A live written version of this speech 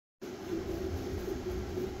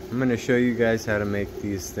I'm going to show you guys how to make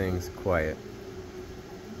these things quiet.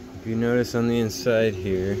 If you notice on the inside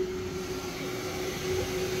here,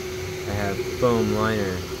 I have foam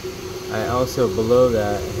liner. I also below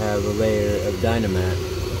that have a layer of Dynamat.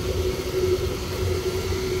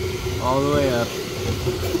 All the way up.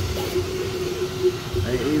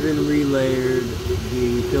 I even relayered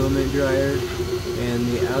the filament dryer and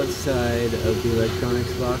the outside of the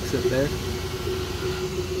electronics box up there.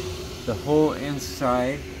 The whole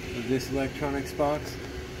inside of this electronics box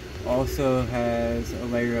also has a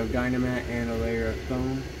layer of Dynamat and a layer of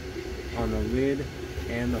foam on the lid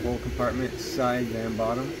and the whole compartment, sides and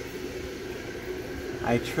bottom.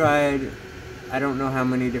 I tried, I don't know how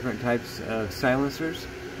many different types of silencers.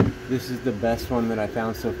 This is the best one that I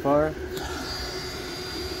found so far.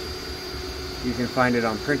 You can find it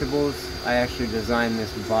on printables. I actually designed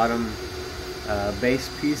this bottom base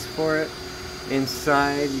piece for it.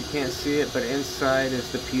 Inside, you can't see it, but inside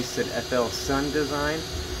is the piece that FLSun designed.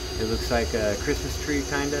 It looks like a Christmas tree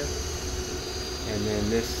kinda. And then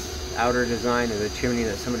this outer design is a chimney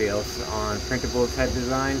that somebody else on printables had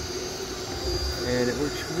designed. And it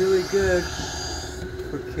works really good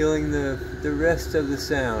for killing the rest of the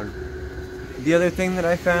sound. The other thing that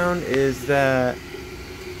I found is that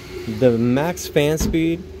the max fan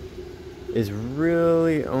speed is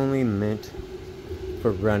really only meant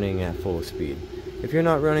for running at full speed. If you're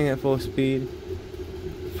not running at full speed,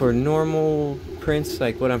 for normal prints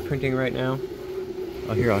like what I'm printing right now,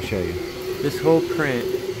 oh here I'll show you. This whole print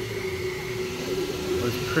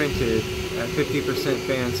was printed at 50%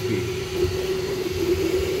 fan speed.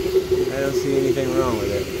 I don't see anything wrong with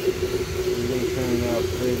it. Everything turned out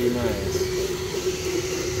pretty nice.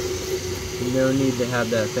 No need to have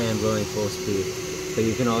that fan blowing full speed, but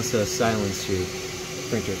you can also silence your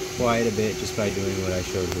printer quite a bit just by doing what I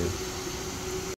showed here.